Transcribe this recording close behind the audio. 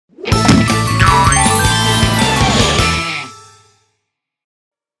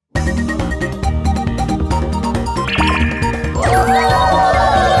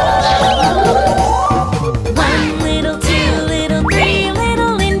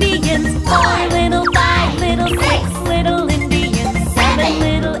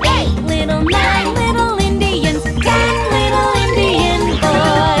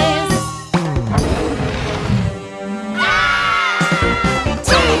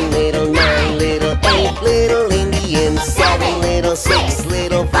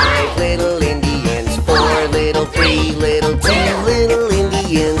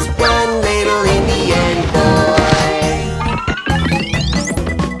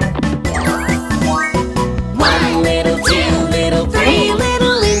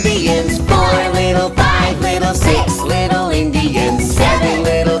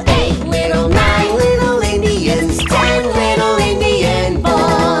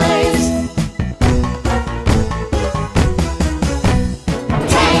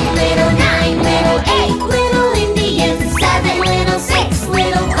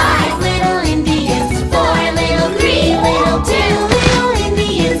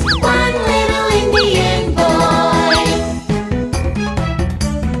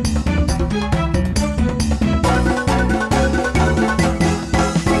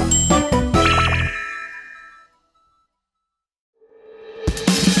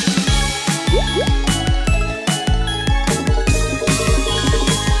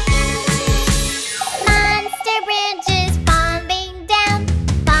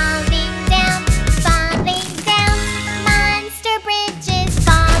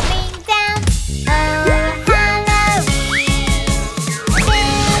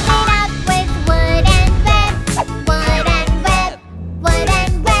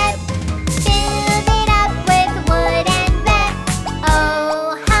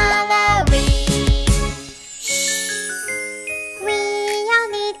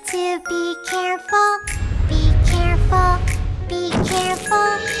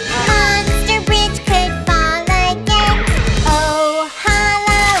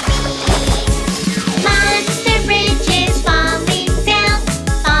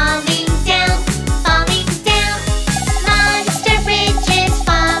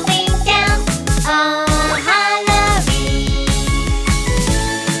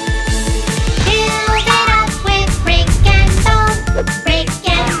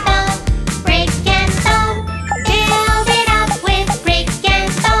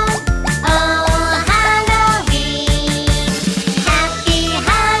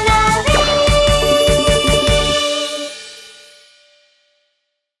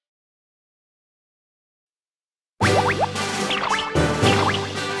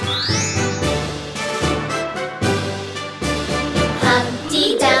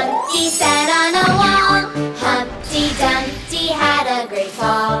Dumpty sat on a wall. Humpty Dumpty had a great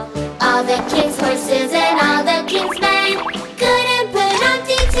fall. All the king's horses and all the king's men couldn't put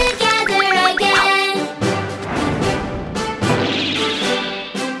Humpty together again.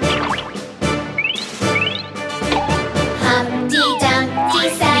 Humpty Dumpty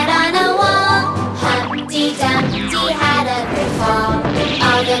sat on a wall. Humpty Dumpty had a great fall.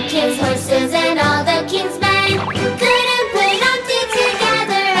 All the king's horses and all the king's men couldn't put Humpty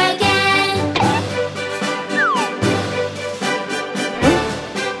together again.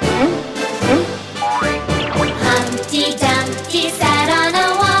 Humpty Dumpty sat on a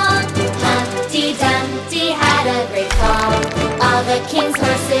wall. Humpty Dumpty had a great fall. All the king's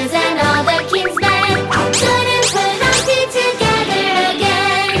horses and all the king's men couldn't put Humpty together again.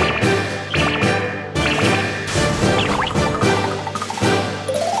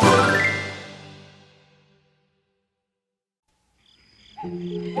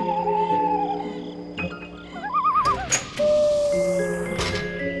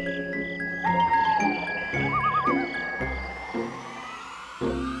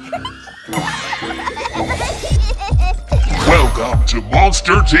 Welcome to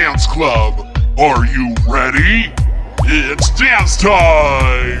Monster Dance Club. Are you ready? It's dance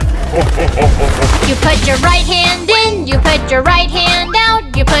time! You put your right hand in, you put your right hand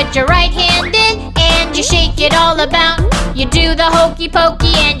out, you put your right hand in, and you shake it all about. You do the hokey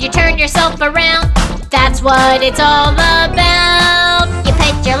pokey and you turn yourself around. That's what it's all about. You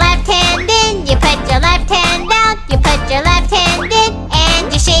put your left hand in, you put your left hand out, you put your left hand in,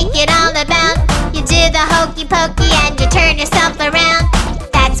 and you shake it all about. You do the hokey pokey and you turn yourself around.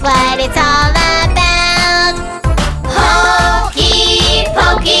 That's what it's all about. Hokey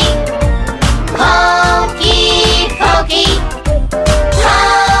pokey, hokey pokey,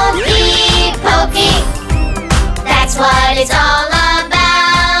 hokey pokey. That's what it's all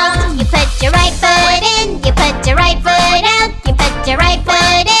about. You put your right foot in, you put your right foot out, you put your right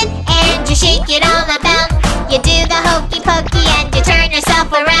foot in, and you shake it all about. You do the hokey pokey and you turn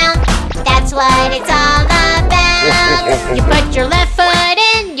yourself around. That's what it's all about. You put your left foot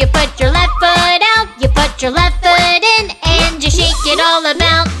in, you put your left foot out, you put your left foot in, and you shake it all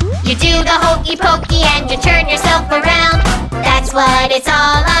about. You do the hokey pokey and you turn yourself around. That's what it's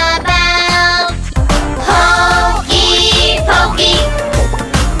all about. Hokey pokey,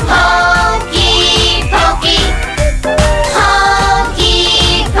 hokey pokey,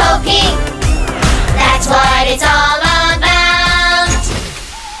 hokey pokey. That's what it's all about.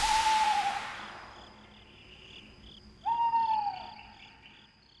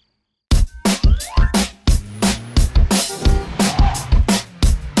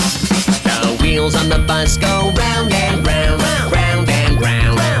 Wheels on the bus go round and round, round and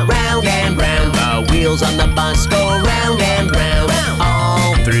round, round and round. The wheels on the bus go round and round,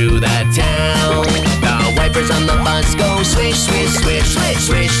 all through the town. The wipers on the bus go swish, swish, swish,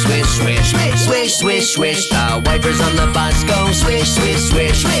 swish, swish, swish, swish, swish, swish. The wipers on the bus go swish, swish,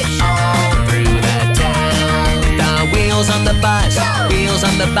 swish, all through the town. The wheels on the bus, wheels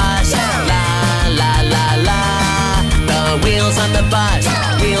on the bus, la la la la. The wheels on the bus,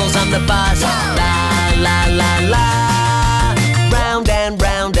 wheels on the bus,